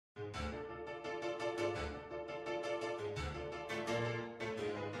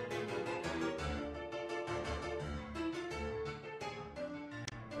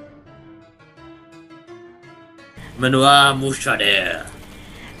Menua Mushadeh.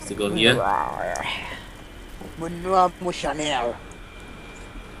 So go here. Menua Chanel.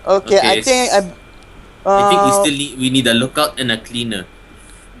 Okay, Okay, I think I think we need a lookout and a cleaner.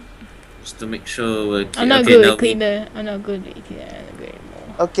 Just to make sure we're I'm not good with cleaner. I'm not good with cleaner. I'm not good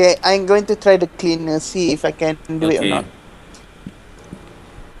anymore. Okay, I'm going to try the cleaner, see if I can do it or not.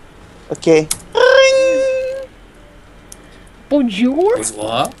 Okay. Bonjour.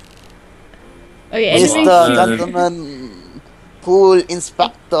 Bonsoir. Okay, Mr. anyway, Gentleman Pool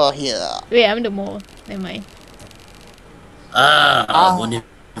Inspector here. wait, I'm the mole. Never mind. Bonjour.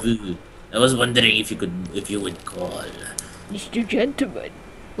 I was wondering if you would call. Mr. Gentleman,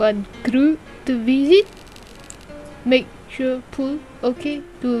 want crew to visit? Make sure pool okay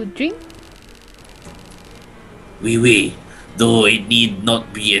to drink? Oui, though it need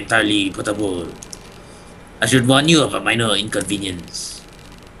not be entirely potable. I should warn you of a minor inconvenience.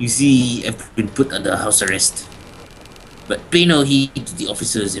 You see, I've been put under house arrest. But pay no heed to the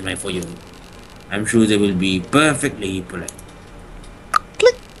officers in my foyer. I'm sure they will be perfectly polite.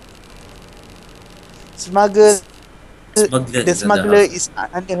 Click. The smuggler is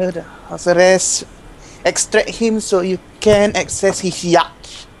under the house arrest. Extract him so you can access his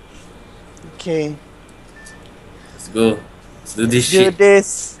yacht. Okay. Let's go. Let's do this Do shit.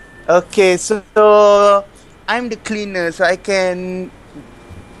 this. Okay, so I'm the cleaner, so I can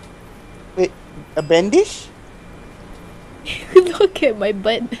wait a bandage. Look at my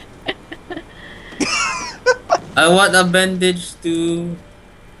butt. I want a bandage too.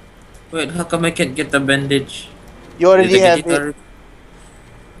 Wait, how come I can't get the bandage? You already Did I have get it.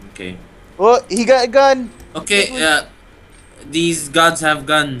 Okay. Oh, he got a gun. Okay, these guards have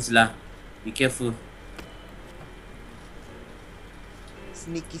guns lah. Be careful.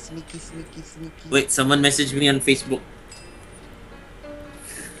 Sneaky. Wait, someone messaged me on Facebook.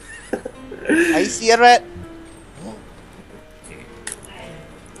 I see a rat. Okay.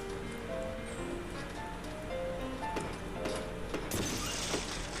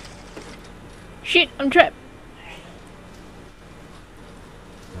 Shit, I'm trapped.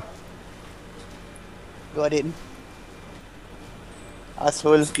 Got it.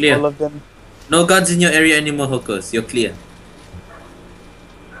 Asshole, Clear. all of them. No guards in your area anymore, hookers. You're clear.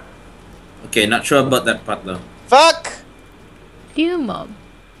 Okay, not sure about that part though. Fuck! Dear mom.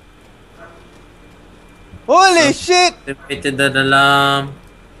 Holy shit! Activated the alarm.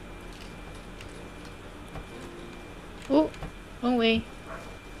 Oh, wrong way.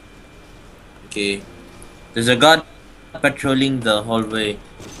 Okay. There's a guard patrolling the hallway.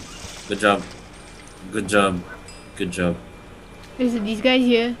 Good job. Good job. Good job. There's these guys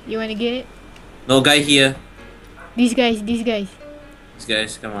here. You wanna get it? No guy here. These guys. These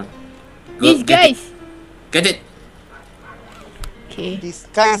guys, come on. These guys! Get it! Okay.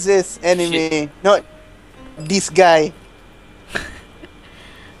 Disguises enemy, not this guy.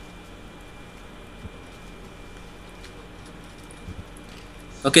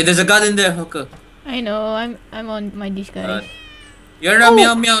 Okay, there's a guard in there, hooker. I know, I'm on my disguise. You're a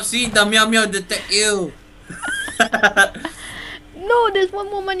meow meow. See, the meow meow detect you. No, there's one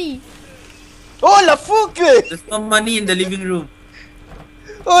more money. Oh la fuck! There's no money in the living room.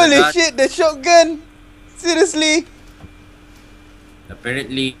 Holy shit, the shotgun! Seriously?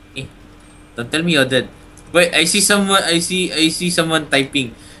 Apparently, don't tell me you're dead. Wait, I see someone. I see someone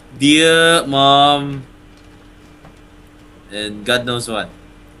typing, "Dear mom," and God knows what.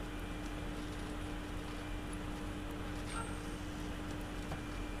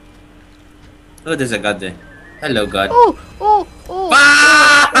 Oh, there's a God there. Hello, God. Oh.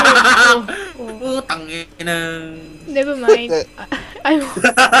 Tangina. Never mind.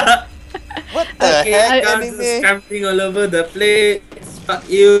 What the heck, Guns anime? are scrambling all over the place. Fuck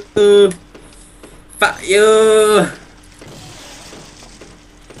you. Fuck you.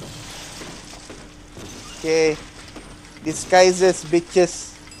 Okay. Disguises,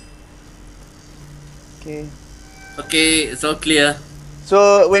 bitches. Okay. Okay, it's all clear.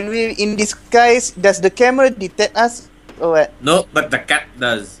 So when we in disguise, does the camera detect us or what? No, but the cat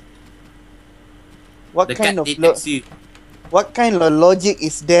does. What The kind cat of detects you. what kind of logic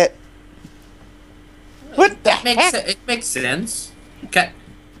is that? What the heck? It makes sense. Cat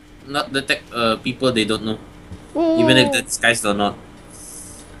not detect people they don't know. Oh. Even if the disguised or not.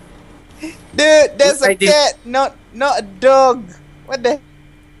 Dude, there's a I did- cat, not a dog. What the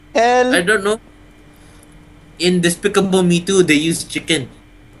hell? I don't know. In Despicable Me 2, they use chicken.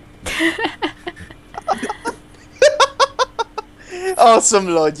 Awesome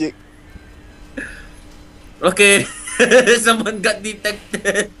logic. Okay. Someone got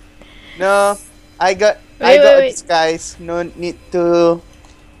detected. No, I got Wait. a disguise. No need to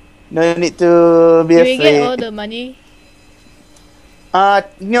No need to be Did we get all afraid. the money?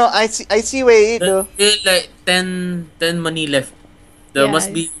 No, I see where it There's though. still like 10 money left. There Yeah.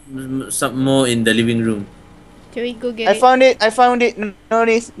 must be some more in the living room. Shall we go get I it? found it. I found it. No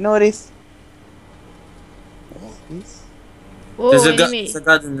risk. No risk. What's this? Whoa, There's enemy. a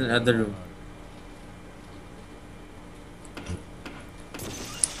guard in the other room.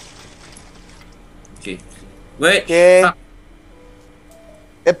 Okay. Wait. Okay. Fuck.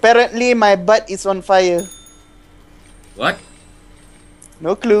 Apparently, my butt is on fire. What?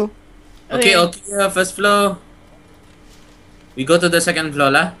 No clue. Okay, first floor. We go to the second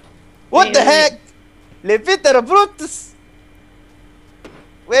floor lah. What Wait, the wait. heck? Levitera Brutus.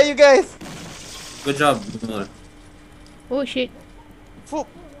 Where are you guys? Good job. Noor. Oh shit. Foop.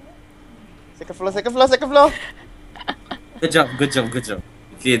 Second floor. Second floor. Second floor. Good job. Good job. Good job.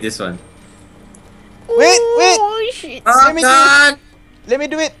 Clear this one. Wait. Oh shit. Oh Let me do it. God! Let me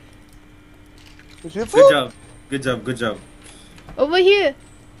do it. Good job. Good job. Good job. Over here.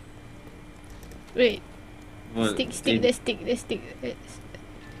 Wait. Well, Stick. stick Let's stick. together.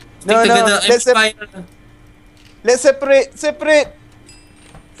 Let's Empire. let's separate.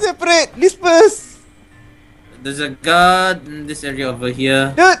 Disperse. There's a guard in this area over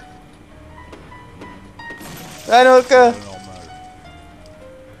here. Dude. Run, Olka.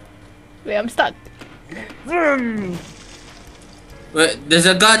 Wait, I'm stuck. Vroom. Wait, there's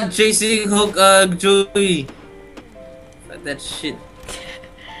a guard chasing Joey. Fuck that shit.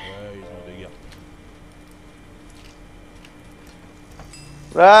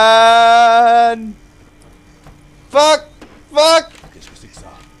 Run. Fuck.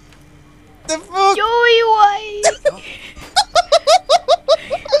 The fuck. Joey, why?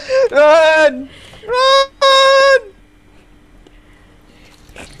 Run.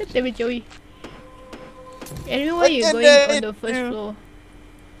 Damn it, Joey. Anyway, why are you What going the on the first hell? floor?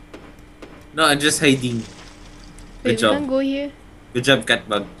 No, I'm just hiding. Wait, Good we can't job. go here. Good job,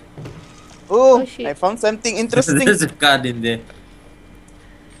 Catbug. Oh, Oh, shit. I found something interesting. There's a guard in there.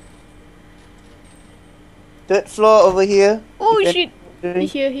 Third floor over here. Oh You can- shit.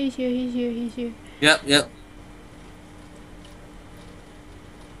 He's here. Yep.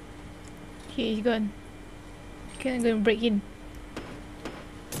 Okay, he's gone. Okay, I'm gonna break in.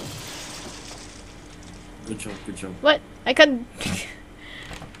 Good job. What? I can't.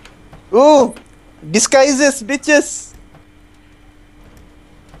 Oh, disguises, bitches.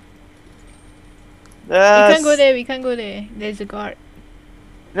 We can't go there. There's a guard.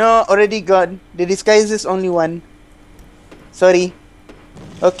 No, already gone. The disguise is only one. Sorry.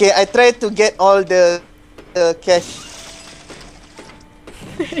 Okay, I tried to get all the cash.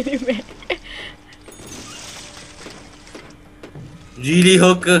 Anyway. Really,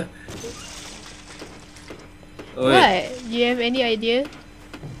 Hawker? Oh, wait. What? Do you have any idea?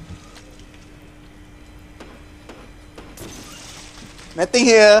 Nothing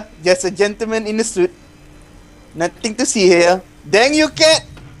here. Just a gentleman in a suit. Nothing to see here. Dang you, cat!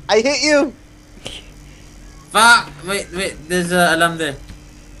 I hate you. Fuck! Wait. There's an alarm there.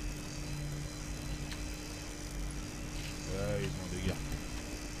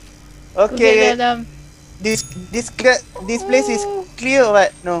 Okay, Adam. this place is clear or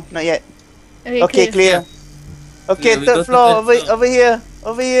what? No, not yet. Okay, clear. Okay, Yeah, we go third to floor. third floor.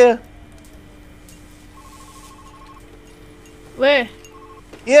 Over here. Where?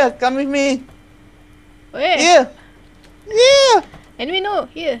 Yeah, come with me. Where? Here. Yeah. Enemy, no.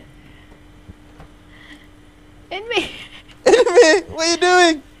 Here. Enemy. Enemy, what are you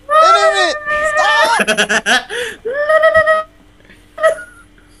doing? Enemy, stop!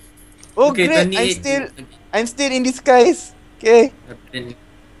 Oh Okay, great, 28. I'm still in disguise. Okay,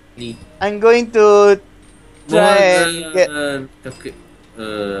 Apparently. I'm going to try and get. Okay.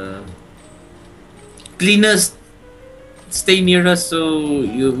 Cleaners stay near us so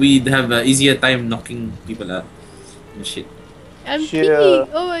we'd have an easier time knocking people out and shit. I'm Sure. peeing.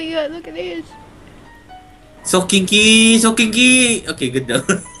 Oh my god, look at this. So kinky. Okay, good now.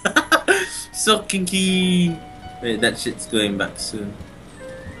 So kinky. Wait, that shit's going back soon.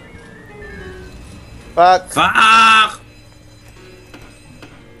 Fuck. Fuck!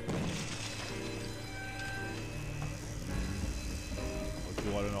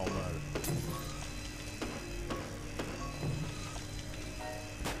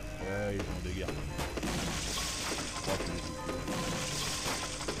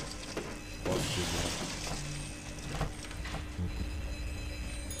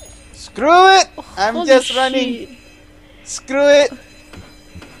 Screw it! I'm Holy just shit. running. Screw it.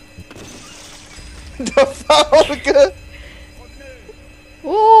 The fuck?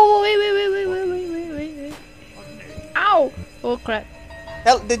 Oh, wait. Ow! Oh crap.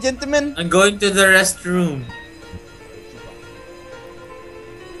 Help the gentleman. I'm going to the restroom.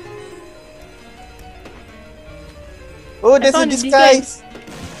 Oh, there's a found it, disguise.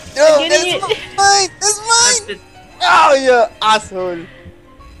 I'm Oh, getting that's it. mine. That's mine. That's it. Oh, you asshole.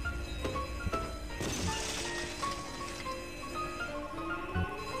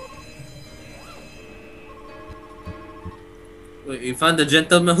 Wait, you found the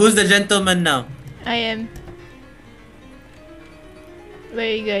gentleman. Who's the gentleman now? I am. Where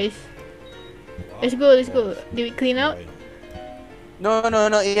are you guys? Let's go, let's go. Did we clean out? No,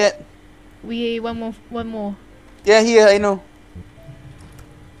 not yet. We one more. Yeah, here, I know.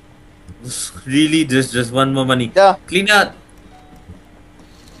 Really? Just one more money. Yeah. Clean out.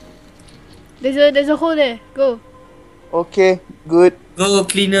 There's a hole there. Go. Okay, good. Go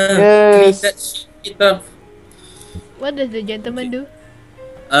cleaner. Yes. Clean that shit up. What does the gentleman do?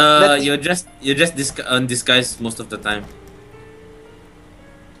 Let- You're just on disguise most of the time.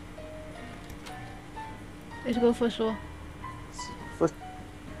 Let's go first floor. First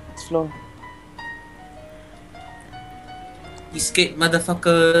floor. Escape,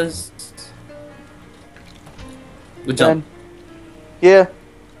 motherfuckers. Good job. Done. Here.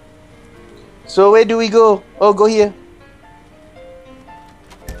 So where do we go? Oh, go here.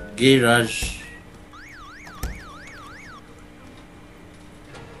 Garage.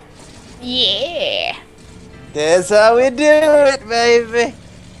 Yeah. That's how we do it, baby.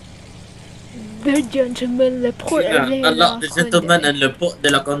 The gentleman le port Unlock the gentleman and le port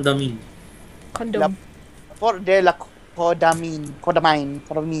de la condamine. condom. For de la Codamine.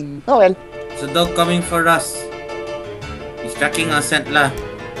 Oh well. So dog coming for us. He's tracking our scent lah.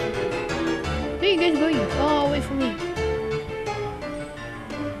 Where you guys going? Oh,